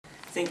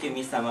Thank you,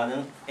 Mr.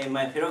 Manu, and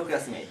my fellow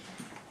classmates.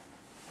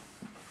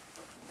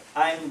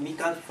 I'm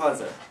Mika's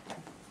father.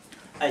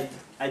 I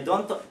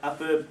don't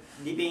approve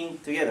living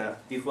together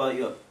before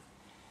you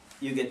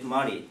get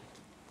married.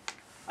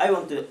 I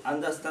want to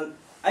understand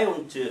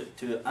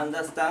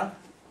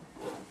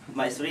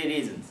my three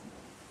reasons.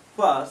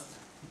 First,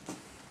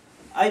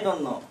 I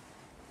don't know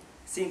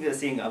single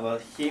thing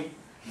about him.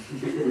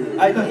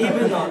 I don't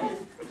even know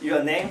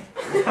your name.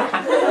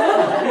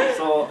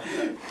 So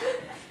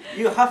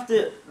you have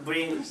to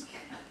bring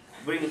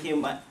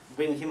him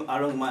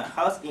along my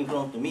house in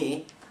front of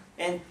me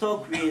and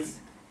talk with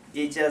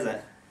each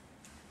other.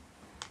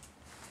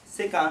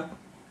 Second,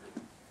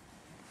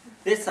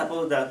 let's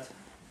suppose that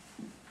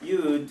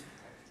you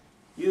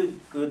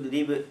could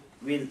live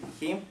with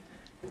him.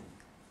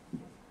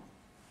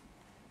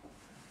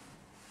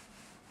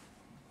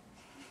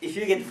 If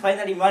you get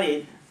finally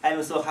married,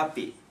 I'm so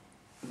happy.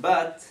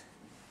 But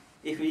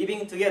if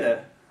living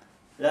together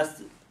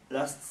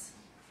lasts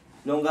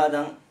longer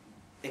than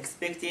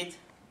expected,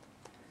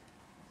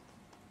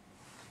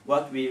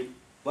 what will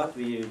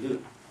you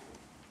do?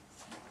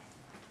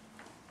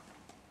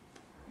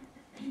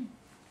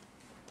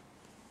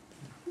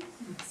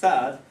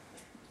 Third,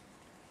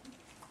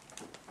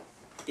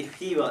 if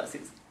he was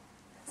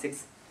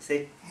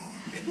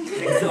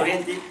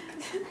sex-oriented,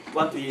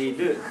 what will you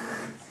do?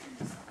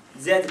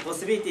 There's a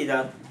possibility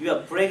that you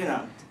are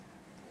pregnant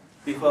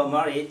before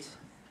marriage.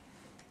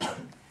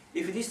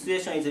 If this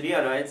situation is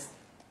realized,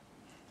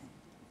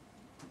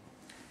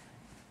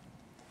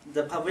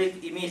 the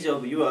public image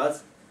of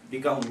yours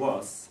becomes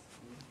worse.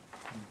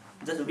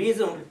 That's the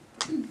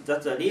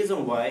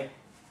reason why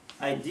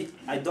I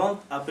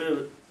don't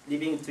approve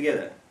living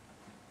together.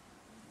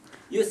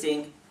 You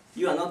think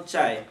you are not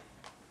shy,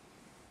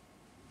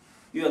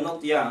 you are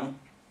not young,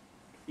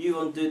 you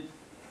want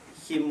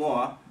him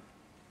more,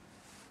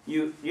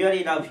 you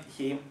really love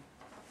him,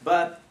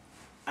 but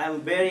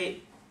I'm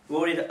very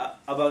worried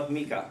about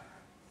Mika.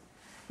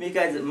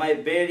 Mika is my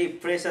very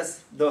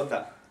precious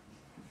daughter.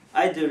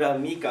 I do love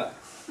Mika.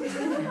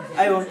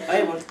 I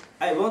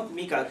want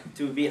Mika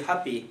to be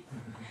happy,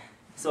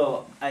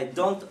 so I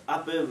don't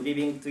approve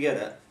living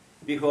together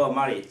before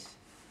marriage.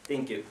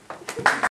 Thank you.